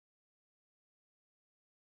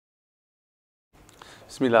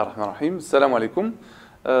بسم الله الرحمن الرحيم. السلام عليكم.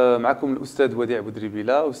 معكم الأستاذ وديع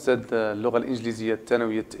بودريبيلا، أستاذ اللغة الإنجليزية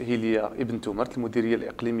الثانوية التأهيلية ابن تومرت، المديرية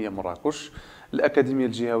الإقليمية مراكش، الأكاديمية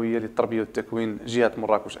الجهوية للتربية والتكوين جهة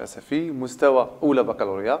مراكش أسفي، مستوى أولى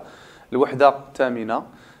بكالوريا، الوحدة الثامنة،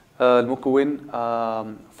 المكون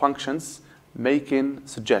functions making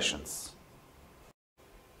suggestions.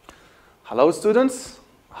 Hello students,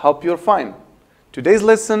 hope you're fine. Today's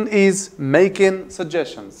lesson is making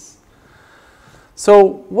suggestions.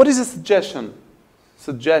 So, what is a suggestion?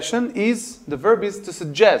 Suggestion is, the verb is to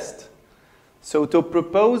suggest. So, to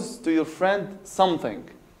propose to your friend something,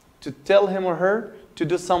 to tell him or her to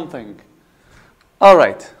do something. All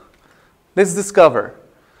right, let's discover.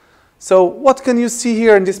 So, what can you see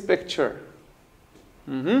here in this picture?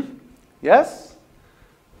 Yes?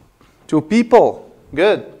 Two people.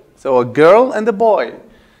 Good. So, a girl and a boy.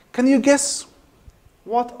 Can you guess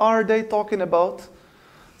what are they talking about?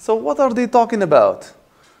 So what are they talking about?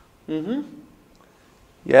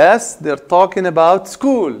 Yes, they're talking about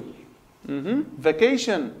school.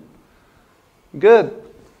 Vacation. Good.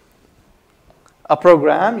 A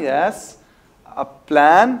program, yes. A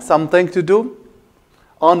plan, something to do.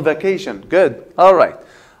 On vacation. Good. All right.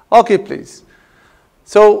 Okay, please.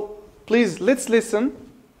 So, please, let's listen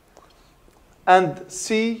and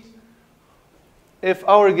see if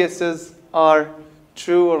our guesses are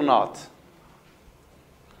true or not.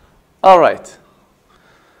 All right.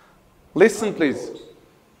 Listen, please.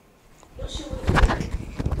 What shall we do?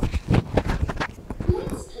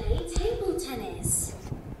 Let's play table tennis.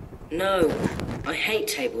 No, I hate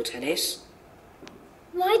table tennis.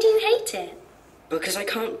 Why do you hate it? Because I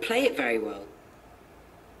can't play it very well.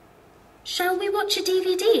 Shall we watch a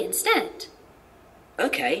DVD instead?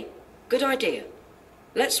 Okay, good idea.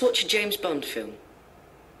 Let's watch a James Bond film.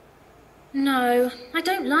 No, I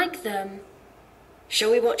don't like them.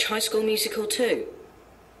 Shall we watch High School Musical too?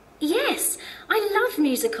 Yes, I love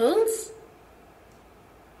musicals.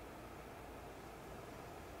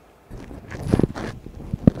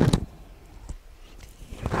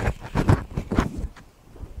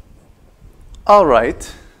 All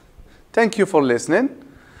right. Thank you for listening.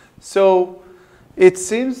 So, it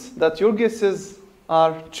seems that your guesses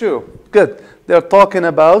are true. Good. They're talking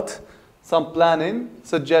about some planning,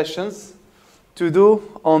 suggestions to do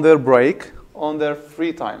on their break, on their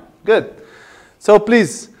free time. Good. So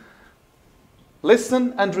please,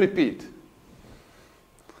 listen and repeat.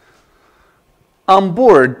 I'm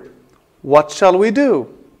bored. What shall we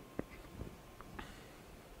do?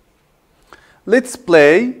 Let's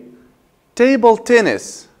play table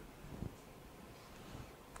tennis.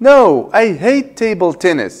 No, I hate table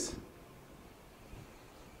tennis.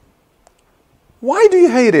 Why do you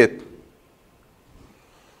hate it?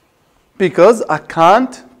 Because I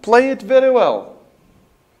can't play it very well.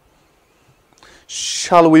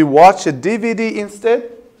 Shall we watch a DVD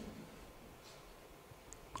instead?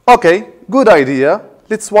 Okay, good idea.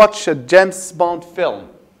 Let's watch a James Bond film.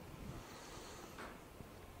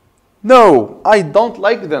 No, I don't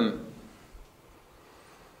like them.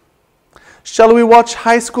 Shall we watch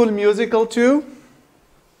High School Musical too?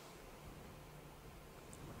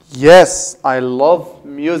 Yes, I love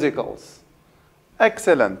musicals.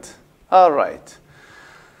 Excellent. All right.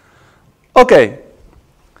 Okay.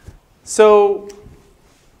 So,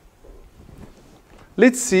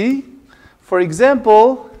 let's see. For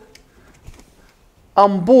example,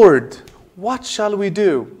 I'm bored. What shall we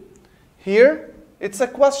do? Here, it's a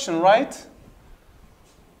question, right?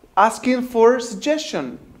 Asking for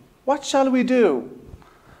suggestion. What shall we do?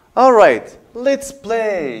 All right, let's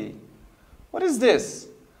play. What is this?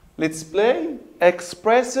 Let's play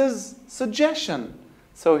expresses suggestion.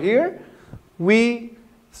 So here, we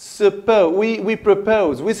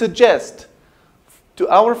propose, we suggest to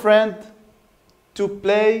our friend to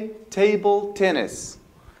play table tennis.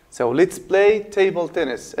 So let's play table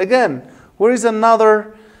tennis. Again, where is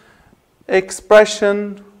another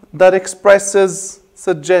expression that expresses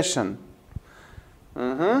suggestion?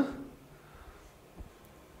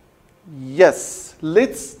 Yes,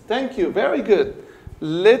 thank you, very good.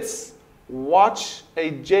 Let's watch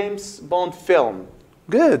a James Bond film.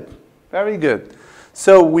 Good, very good.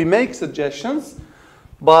 So we make suggestions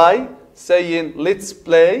by saying let's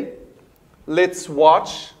play, let's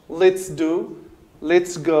watch, let's do,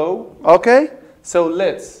 let's go. Okay?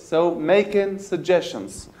 So making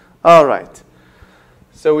suggestions. All right.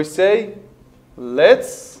 So we say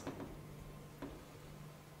let's.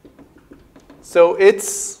 So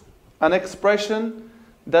it's an expression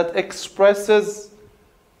that expresses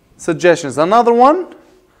suggestions. Another one.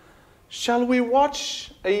 Shall we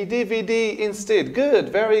watch a DVD instead? Good,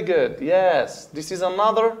 very good. Yes, this is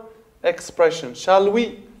another expression. Shall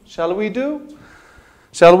we? Shall we do?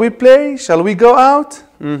 Shall we play? Shall we go out?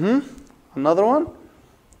 Another one?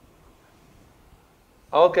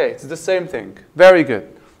 Okay, it's the same thing. Very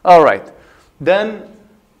good. All right. Then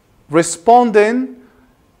responding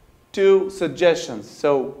to suggestions.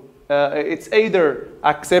 So it's either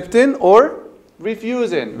accepting or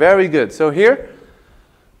refusing. Very good. So here,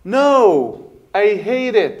 no, I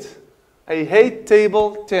hate it. I hate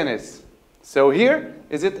table tennis. So here,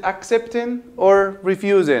 is it accepting or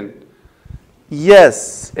refusing?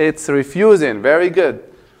 Yes, it's refusing. Very good.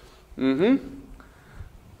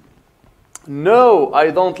 No, I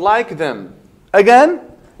don't like them. Again,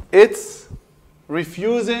 it's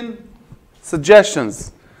refusing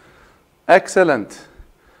suggestions. Excellent.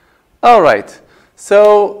 All right.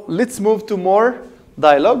 So let's move to more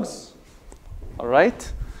dialogues. All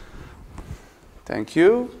right. Thank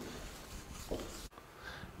you.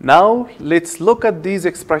 Now let's look at these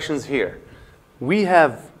expressions here. We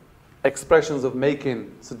have expressions of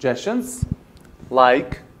making suggestions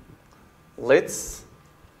like let's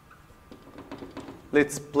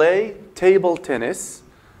play table tennis.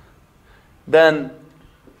 Then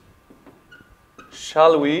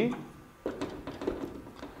shall we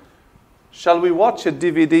watch a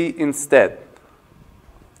DVD instead?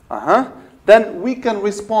 Then we can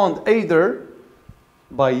respond either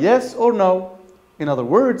by yes or no. In other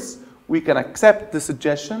words, we can accept the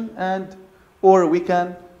suggestion or we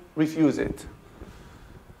can refuse it.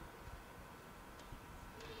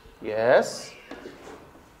 Yes.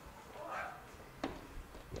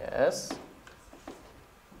 Yes.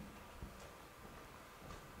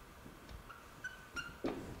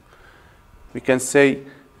 We can say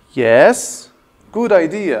yes, good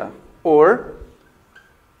idea, or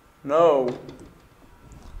no.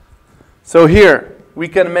 So here we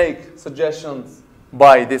can make suggestions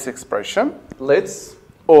by this expression, let's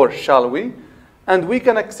or shall we, and we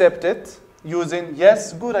can accept it using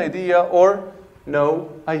yes, good idea, or no,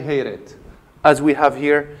 I hate it, as we have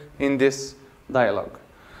here in this dialogue.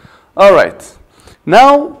 All right,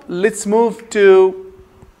 now let's move to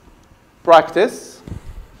practice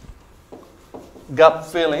gap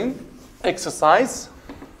filling exercise.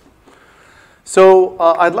 So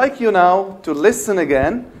I'd like you now to listen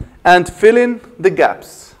again and fill in the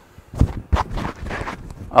gaps.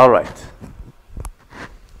 All right.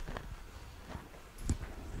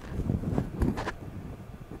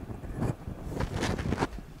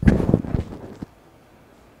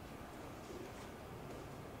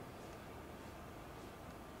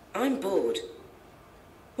 I'm bored.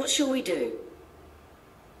 What shall we do?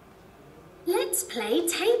 Let's play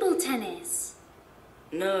table tennis.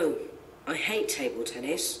 No, I hate table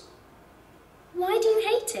tennis. Why do you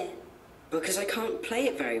hate it? Because I can't play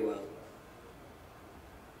it very well.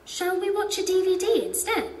 Shall we watch a DVD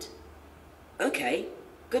instead? Okay,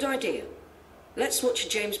 good idea. Let's watch a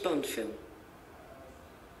James Bond film.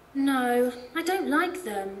 No, I don't like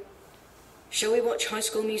them. Shall we watch High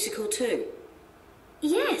School Musical 2?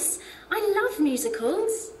 Yes, I love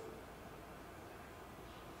musicals.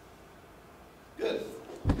 Good.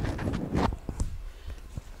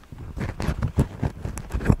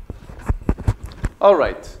 All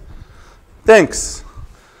right. Thanks.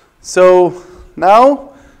 So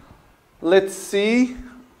now let's see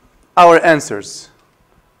our answers.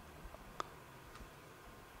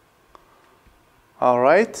 All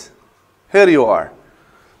right. Here you are.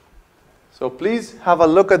 So please have a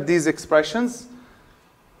look at these expressions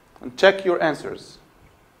and check your answers.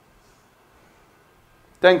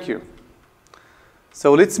 Thank you.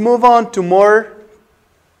 So let's move on to more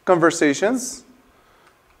conversations.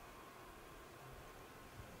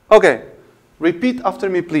 Okay, repeat after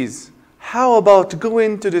me, please. How about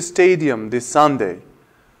going to the stadium this Sunday?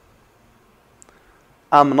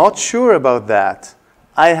 I'm not sure about that.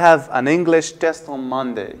 I have an English test on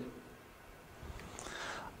Monday.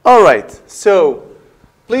 All right, so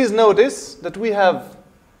please notice that we have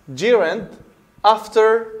gerund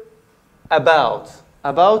after about.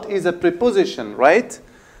 About is a preposition, right?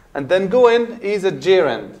 And then going is a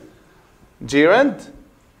gerund. Gerund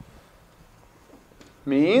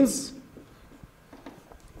means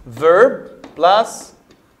verb plus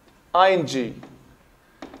ing.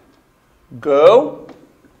 Go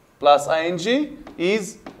plus ing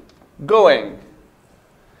is going.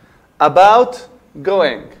 About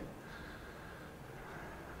going.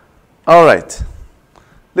 All right.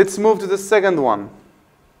 Let's move to the second one.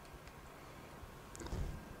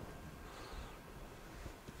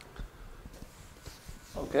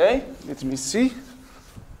 Okay, let me see.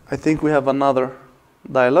 I think we have another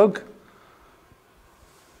dialogue.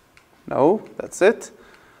 No, that's it.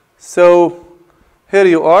 So here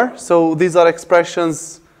you are. So these are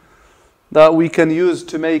expressions that we can use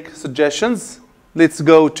to make suggestions. Let's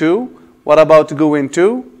go to. What about going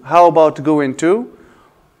to? How about going to?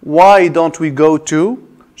 Why don't we go to?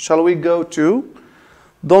 Shall we go to?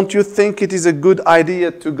 Don't you think it is a good idea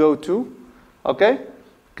to go to? Okay?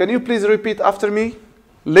 Can you please repeat after me?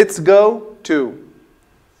 Let's go to.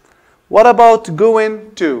 What about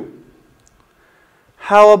going to?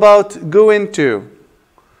 How about going to?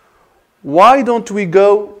 Why don't we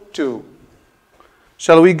go to?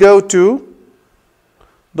 Shall we go to?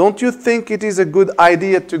 Don't you think it is a good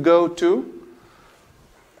idea to go to?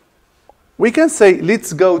 We can say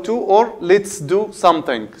let's go to or let's do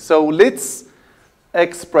something. So let's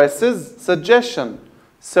expresses suggestion.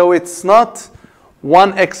 So it's not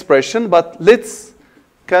one expression, but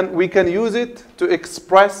we can use it to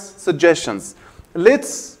express suggestions.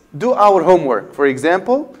 Let's do our homework. For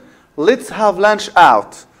example, let's have lunch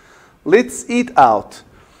out. Let's eat out.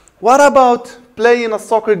 What about playing a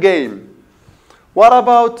soccer game? What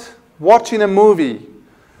about watching a movie?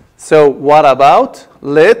 So what about,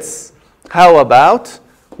 let's, how about,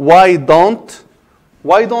 why don't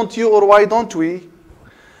you or why don't we?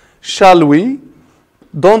 Shall we?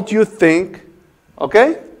 Don't you think?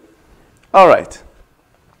 Okay? All right.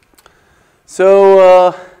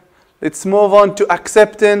 So let's move on to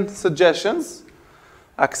accepting suggestions.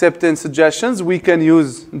 Accepting suggestions, we can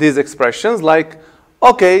use these expressions like,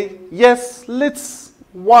 okay, yes, let's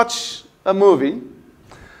watch a movie.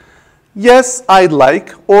 Yes, I'd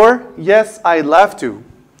like, or yes, I'd love to.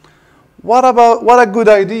 What a good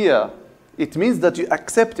idea. It means that you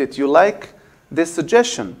accept it, you like this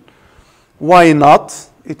suggestion. Why not?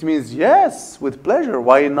 It means yes, with pleasure.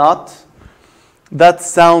 Why not? That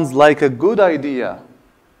sounds like a good idea.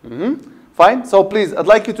 Fine. So please, I'd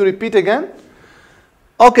like you to repeat again.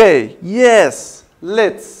 Okay, yes,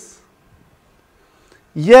 let's.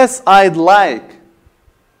 Yes, I'd like.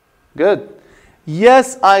 Good.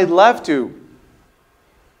 Yes, I'd love to.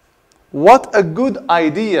 What a good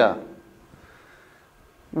idea.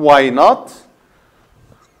 Why not?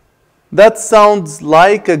 That sounds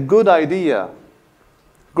like a good idea.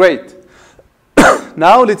 Great.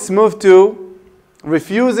 Now let's move to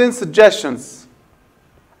refusing suggestions.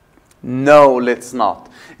 No, let's not.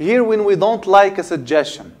 Here, when we don't like a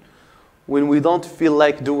suggestion, when we don't feel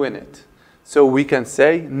like doing it, so we can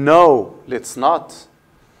say, no, let's not.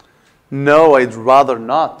 No, I'd rather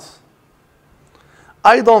not.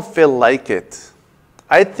 I don't feel like it.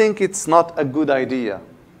 I think it's not a good idea.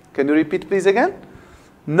 Can you repeat, please, again?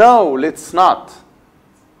 No, let's not.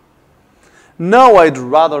 No, I'd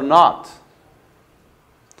rather not.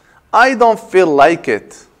 I don't feel like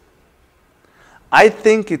it. I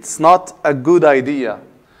think it's not a good idea.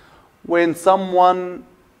 When someone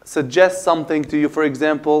suggests something to you, for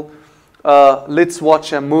example, let's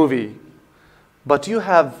watch a movie, but you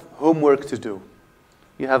have homework to do.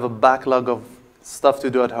 You have a backlog of stuff to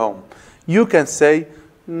do at home. You can say,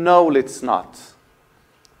 no, let's not.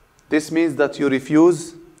 This means that you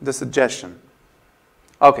refuse the suggestion.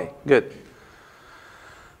 Okay, good.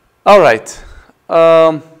 All right.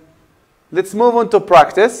 Let's move on to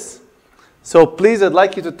practice. So please, I'd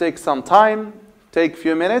like you to take some time, take a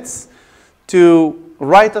few minutes to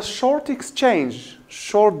write a short exchange,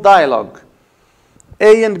 short dialogue,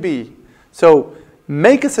 A and B. So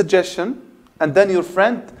make a suggestion, and then your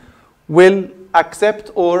friend will accept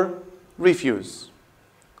or refuse.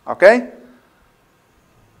 Okay?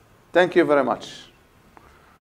 Thank you very much.